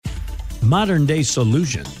modern-day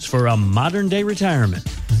solutions for a modern-day retirement.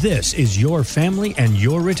 This is Your Family and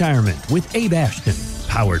Your Retirement with Abe Ashton,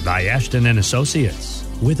 powered by Ashton & Associates.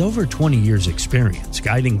 With over 20 years' experience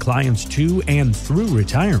guiding clients to and through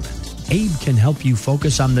retirement, Abe can help you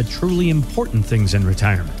focus on the truly important things in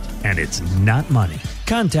retirement, and it's not money.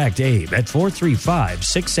 Contact Abe at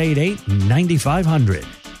 435-688-9500.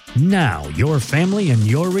 Now, Your Family and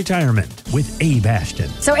Your Retirement with Abe Ashton.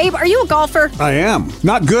 So, Abe, are you a golfer? I am.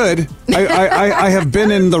 Not good. I have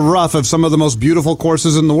been in the rough of some of the most beautiful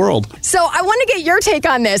courses in the world. So, I want to get your take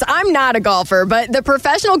on this. I'm not a golfer, but the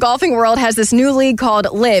professional golfing world has this new league called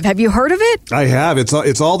LIV. Have you heard of it? I have.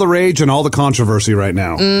 It's all the rage and all the controversy right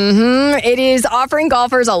now. It is offering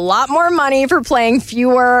golfers a lot more money for playing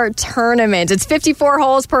fewer tournaments. It's 54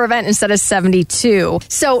 holes per event instead of 72.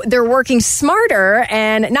 So, they're working smarter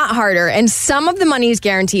and not harder, and some of the money is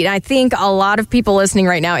guaranteed. I think a lot of people listening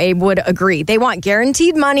right now, Abe, would agree. They want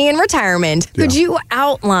guaranteed money in retirement. Yeah. Could you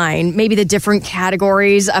outline maybe the different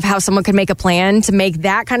categories of how someone could make a plan to make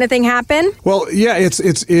that kind of thing happen? Well, yeah, it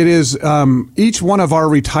is. Each one of our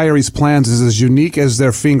retirees' plans is as unique as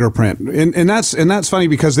their fingerprint, and that's funny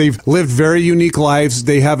because they've lived very unique lives.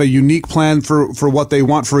 They have a unique plan for what they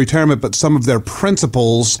want for retirement, but some of their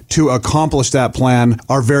principles to accomplish that plan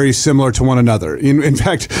are very similar to one another. In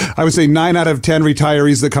fact, I would say 9 out of 10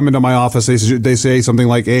 retirees that come into my office, they say something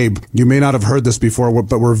like, Abe, you may not have heard this before,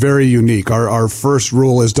 but we're very unique. Our first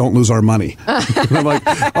rule is don't lose our money. And I'm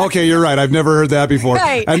like, okay, you're right. I've never heard that before.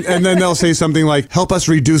 Right. And then they'll say something like, help us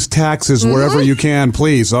reduce taxes wherever you can,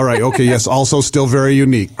 please. All right. Okay. Yes. Also still very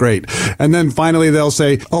unique. Great. And then finally they'll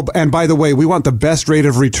say, oh, and by the way, we want the best rate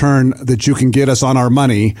of return that you can get us on our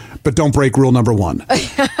money, but don't break rule number 1,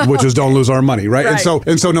 which is don't lose our money. Right.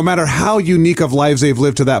 And so no matter how unique of lives they've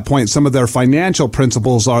lived to that point, some of their financial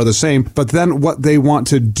principles are the same, but then what they want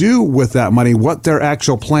to do with that money, what their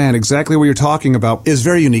actual plan, exactly what you're talking about, is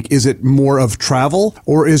very unique. Is it more of travel,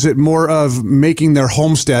 or is it more of making their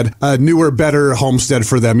homestead a newer, better homestead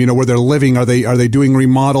for them, where they're living? Are they doing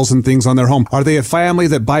remodels and things on their home? Are they a family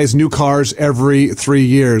that buys new cars every 3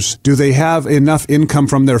 years? Do they have enough income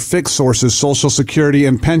from their fixed sources, Social Security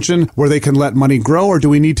and pension, where they can let money grow, or do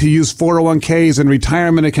we need to use 401ks and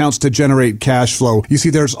retirement accounts to generate cash flow? You see,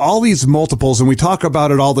 there's all these multiples, and we talk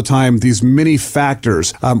about it all the time, these many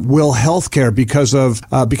factors. Will healthcare, because of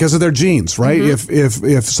their genes, right?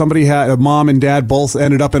 If somebody had a mom and dad both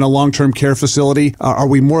ended up in a long-term care facility, are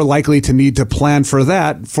we more likely to need to plan for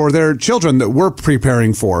that for their children that we're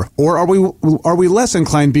preparing for? Or are we less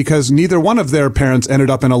inclined because neither one of their parents ended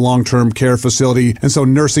up in a long-term care facility, and so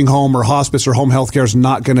nursing home or hospice or home health care is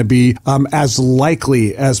not going to be as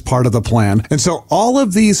likely as part of the plan? And so all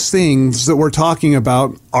of these things that we're talking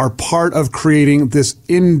about are part of creating this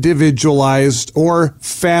individualized or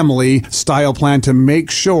family style plan to make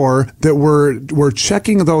sure that we're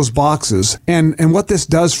checking those boxes. And what this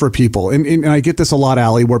does for people, and I get this a lot,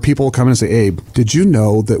 Allie, where people come in and say, Abe, did you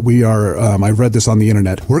know that we are, I read this on the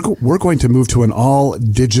internet, we're going to move to an all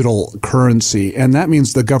digital currency, and that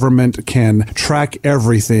means the government can track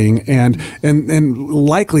everything, and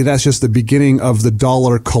likely that's just the beginning of the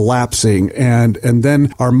dollar collapsing, and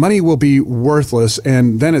then our money will be worthless,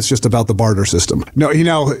 and then it's just about the barter system. No,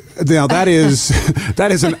 now that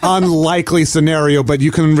is an unlikely scenario, but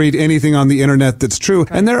you can read anything on the internet that's true.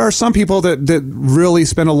 And there are some people that really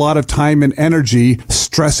spend a lot of time and energy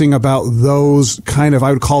stressing about those kind of,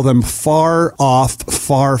 I would call them far off,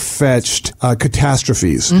 far-fetched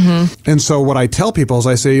catastrophes. And so what I tell people is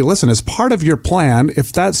I say, listen, as part of your plan,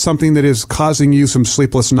 if that's something that is causing you some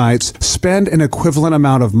sleepless nights, spend an equivalent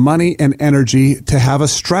amount of money and energy to have a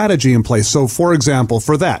strategy in place. So for example,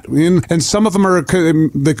 for that, and some of them are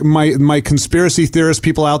my conspiracy theorist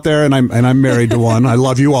people out there, and I'm married to one. I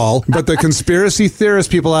love you all, but the conspiracy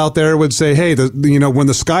theorist people out there would say, hey, when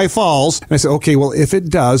the sky falls, and I say, okay, well, if it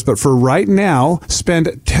does, but for right now, spend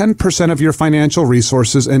 10% of your financial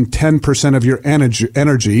resources and 10% of your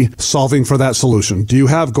energy solving for that solution. Do you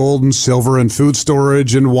have gold and silver and food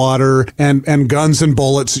storage and water and guns and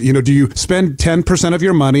bullets? Do you spend 10% of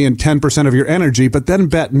your money and 10% of your energy, but then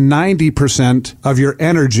bet 90% of your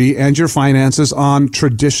energy and your finances on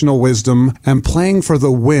traditional wisdom and playing for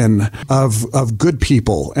the win of good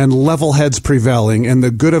people and level heads prevailing and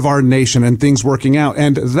the good of our nation and things working out.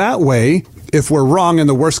 And that way, if we're wrong and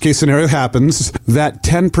the worst case scenario happens, that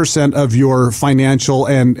 10% of your financial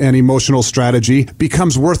and emotional strategy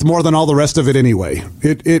becomes worth more than all the rest of it anyway.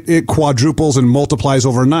 It quadruples and multiplies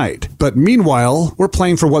overnight. But meanwhile, we're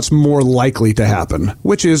playing for what's more likely to happen,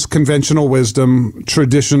 which is conventional wisdom,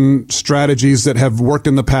 tradition, strategies that have worked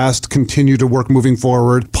in the past, continue to work moving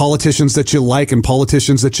forward, politicians that you like and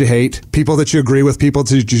politicians that you hate, people that you agree with, people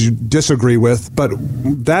that you disagree with. But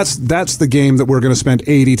that's the game that we're going to spend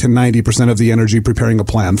 80 to 90% of the energy preparing a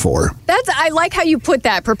plan for. I like how you put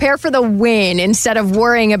that. Prepare for the win instead of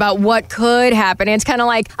worrying about what could happen. It's kind of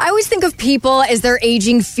like, I always think of people as they're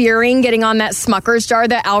aging, fearing getting on that Smucker's jar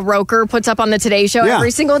that Al Roker puts up on the Today Show every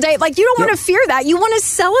single day. Like, you don't want to fear that. You want to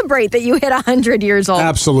celebrate that you hit 100 years old.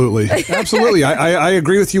 Absolutely. Absolutely. I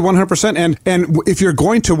agree with you 100%. And if you're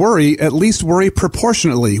going to worry, at least worry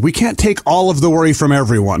proportionately. We can't take all of the worry from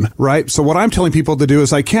everyone, right? So what I'm telling people to do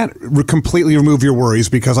is I can't completely remove your worries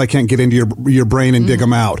because I can't get into your brain and dig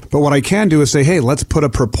them out. But what I can do is say, hey, let's put a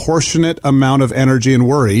proportionate amount of energy and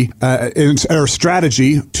worry or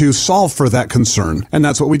strategy to solve for that concern. And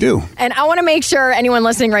that's what we do. And I want to make sure anyone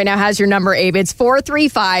listening right now has your number, Abe. It's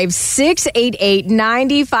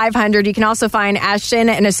 435-688-9500. You can also find Ashton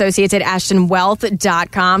and Associates at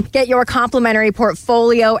ashtonwealth.com. Get your complimentary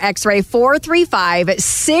portfolio x-ray,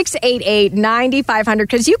 435-688-9500,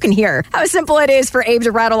 because you can hear how simple it is for Abe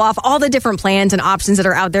to rattle off all the different plans and options that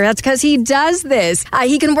are out there. That's because he does this.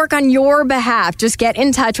 He can work on your behalf. Just get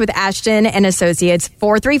in touch with Ashton and Associates,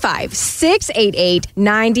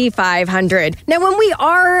 435-688-9500. Now, when we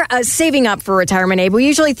are saving up for retirement, Abe, we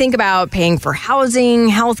usually think about paying for housing,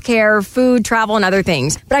 healthcare, food, travel, and other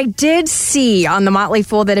things. But I did see on the Motley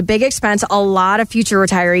Fool that a big expense a lot of future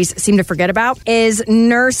retirees seem to forget about is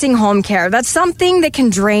nursing home care. That's something that can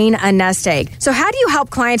drain a nest egg. So how do you help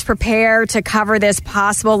clients prepare to cover this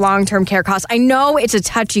possible long-term care cost? I know it's a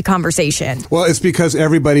touchy conversation. Well, it's because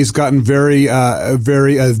everybody's gotten very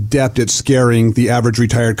adept at scaring the average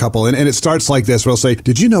retired couple. And it starts like this. We'll say,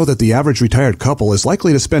 did you know that the average retired couple is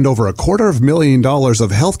likely to spend over $250,000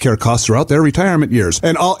 of healthcare costs throughout their retirement years?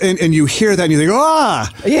 And you hear that and you think, I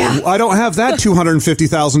don't have that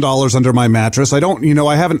 $250,000 under my mattress. I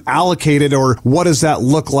haven't allocated, or what does that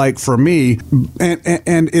look like for me?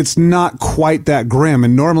 And it's not quite that grim.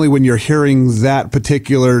 And normally when you're hearing that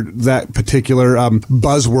particular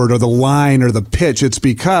buzzword or the line or the pitch, it's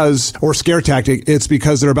because, or scare tactic, it's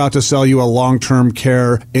because they're about to sell you a long-term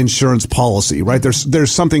care insurance policy, right?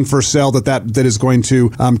 There's something for sale that is going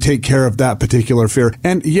to take care of that particular fear.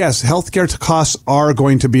 And yes, healthcare costs are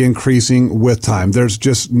going to be increasing with time. There's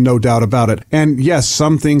just no doubt about it. And yes,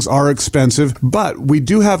 some things are expensive, but we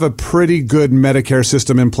do have a pretty good Medicare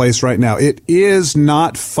system in place right now. It is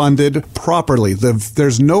not funded properly.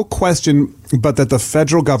 There's no question but that the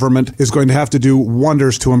federal government is going to have to do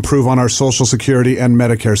wonders to improve on our Social Security and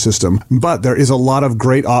Medicare system. But there is a lot of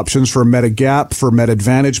great options for Medigap, for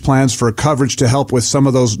MedAdvantage plans, for coverage to help with some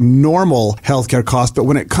of those normal healthcare costs. But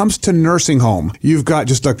when it comes to nursing home, you've got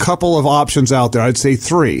just a couple of options out there. I'd say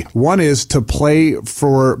three. One is to play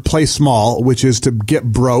small, which is to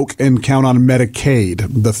get broke and count on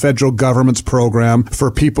Medicaid, the federal government's program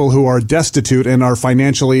for people who are destitute and are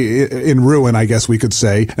financially in ruin, I guess we could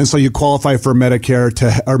say. And so you qualify for Medicare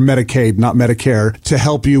or Medicaid, not Medicare, to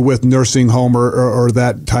help you with nursing home or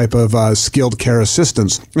that type of skilled care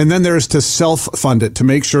assistance. And then there's to self-fund it, to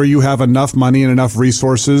make sure you have enough money and enough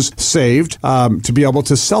resources saved to be able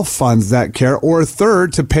to self-fund that care. Or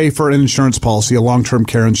third, to pay for an insurance policy, a long-term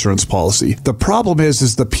care insurance policy. The problem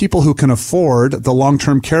is the people who can afford the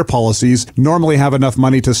long-term care policies normally have enough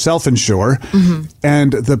money to self-insure. Mm-hmm.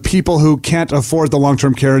 And the people who can't afford the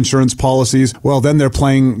long-term care insurance policies, well, then they're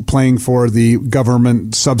playing for the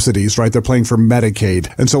government subsidies, right? They're playing for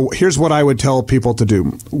Medicaid. And so here's what I would tell people to do.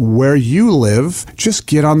 Where you live, just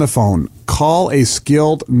get on the phone. Call a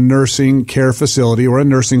skilled nursing care facility or a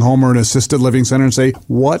nursing home or an assisted living center and say,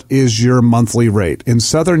 what is your monthly rate? In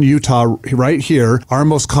southern Utah, right here, our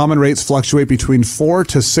most common rates fluctuate between $4,000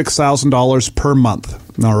 to $6,000 per month.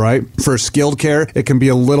 All right. For skilled care, it can be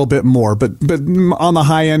a little bit more, but on the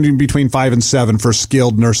high end, between 5 and 7 for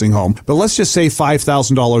skilled nursing home. But let's just say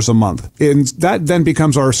 $5,000 a month. And that then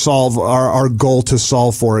becomes our goal to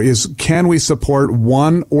solve for is, can we support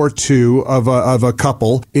one or two of a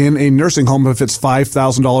couple in a nursing home if it's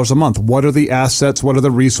 $5,000 a month? What are the assets? What are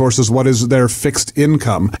the resources? What is their fixed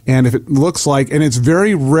income? And if it looks like, and it's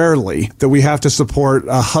very rarely that we have to support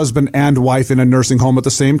a husband and wife in a nursing home at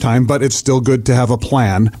the same time, but it's still good to have a plan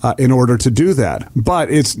in order to do that. But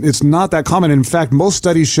it's not that common. In fact, most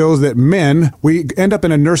studies show that men, we end up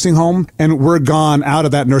in a nursing home and we're gone out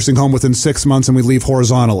of that nursing home within 6 months and we leave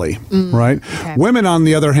horizontally, right? Okay. Women, on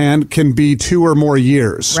the other hand, can be 2 or more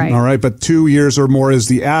years, right. All right? But 2 years or more is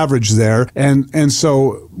the average there. And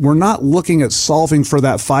so we're not looking at solving for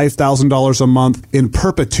that $5,000 a month in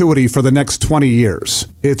perpetuity for the next 20 years.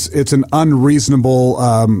 It's an unreasonable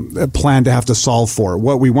plan to have to solve for.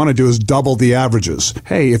 What we want to do is double the averages.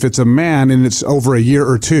 Hey, if it's a man and it's over a year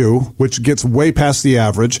or two, which gets way past the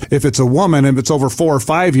average, if it's a woman and it's over 4 or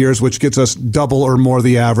 5 years, which gets us double or more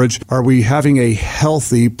the average, are we having a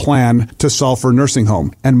healthy plan to solve for nursing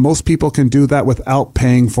home? And most people can do that without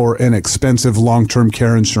paying for an expensive long-term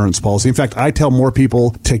care insurance policy. In fact, I tell more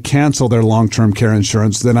people to cancel their long-term care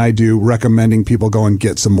insurance than I do recommending people go and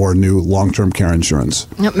get some more new long-term care insurance.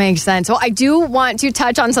 That makes sense. Well, I do want to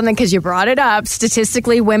touch on something because you brought it up.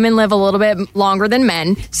 Statistically, women live a little bit longer than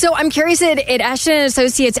men. So I'm curious at Ashton &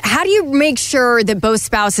 Associates, how do you make sure that both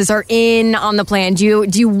spouses are in on the plan? Do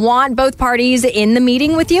you want both parties in the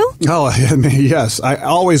meeting with you? Oh, yes. I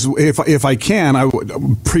always, if I can, I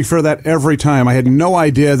would prefer that every time. I had no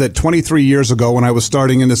idea that 23 years ago when I was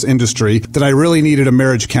starting in this industry that I really needed a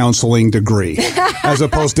marriage counseling degree as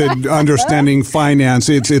opposed to understanding finance.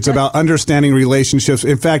 It's about understanding relationships.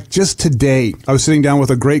 In fact, just today, I was sitting down with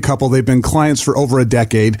a great couple. They've been clients for over a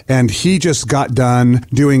decade, and he just got done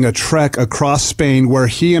doing a trek across Spain where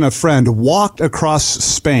he and a friend walked across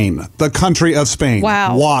Spain, the country of Spain.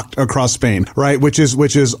 Wow. Walked across Spain, right? Which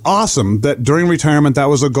is awesome that during retirement, that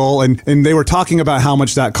was a goal. And they were talking about how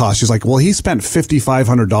much that cost. She's like, well, he spent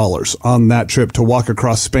 $5,500 on that trip to walk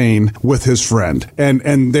across Spain with his friend.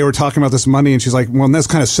 And they were talking about this money, and she's like, well, that's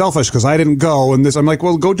kind of selfish because I didn't go. And I'm like,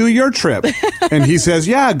 well, go do your trip. And he says,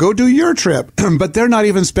 yeah, go do your trip. But they're not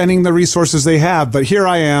even spending the resources they have. But here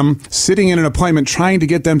I am sitting in an appointment trying to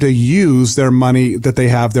get them to use their money that they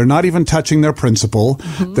have. They're not even touching their principal.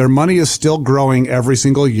 Mm-hmm. Their money is still growing every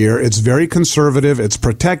single year. It's very conservative. It's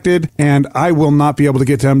protected. And I will not be able to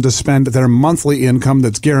get them to spend their monthly income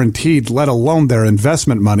that's guaranteed, let alone their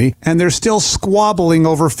investment money. And they're still squabbling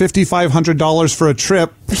over $5,500 for a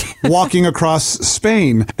trip walking across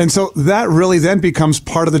Spain. And so that really then becomes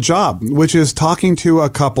part of the job, which is talking to a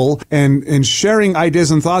couple and sharing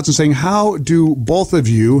ideas and thoughts and saying, how do both of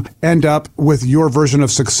you end up with your version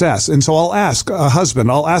of success? And so I'll ask a husband,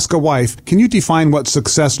 I'll ask a wife, can you define what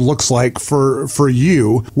success looks like for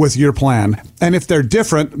you with your plan? And if they're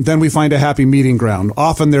different, then we find a happy meeting ground.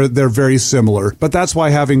 Often they're very similar, but that's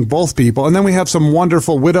why having both people. And then we have some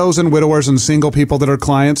wonderful widows and widowers and single people that are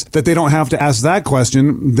clients that they don't have to ask that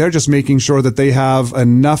question. They're just making sure that they have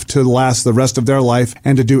enough to last the rest of their life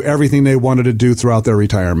and to do everything they wanted to do throughout their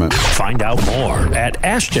retirement. Find out more at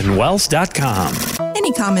AshtonWealth.com.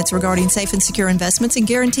 Any comments regarding safe and secure investments and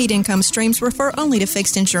guaranteed income streams refer only to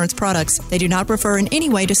fixed insurance products. They do not refer in any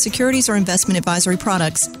way to securities or investment advisory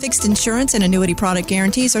products. Fixed insurance and annuity product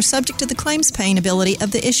guarantees are subject to the claims paying ability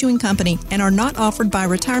of the issuing company and are not offered by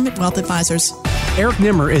Retirement Wealth Advisors. Eric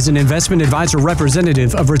Nimmer is an investment advisor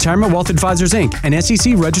representative of Retirement Wealth Advisors, Inc., an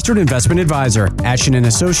SEC-registered investment advisor. Ashton &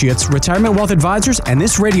 Associates, Retirement Wealth Advisors, and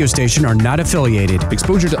this radio station are not affiliated.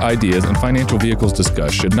 Exposure to ideas and financial vehicles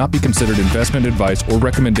discussed should not be considered investment advice or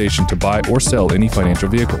recommendation to buy or sell any financial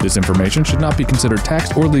vehicle. This information should not be considered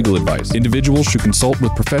tax or legal advice. Individuals should consult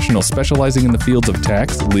with professionals specializing in the fields of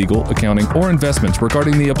tax, legal, accounting, or investments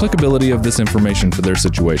regarding the applicability of this information for their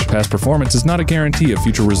situation. Past performance is not a guarantee of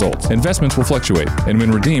future results. Investments will fluctuate, and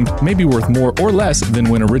when redeemed, may be worth more or less than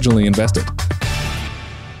when originally invested.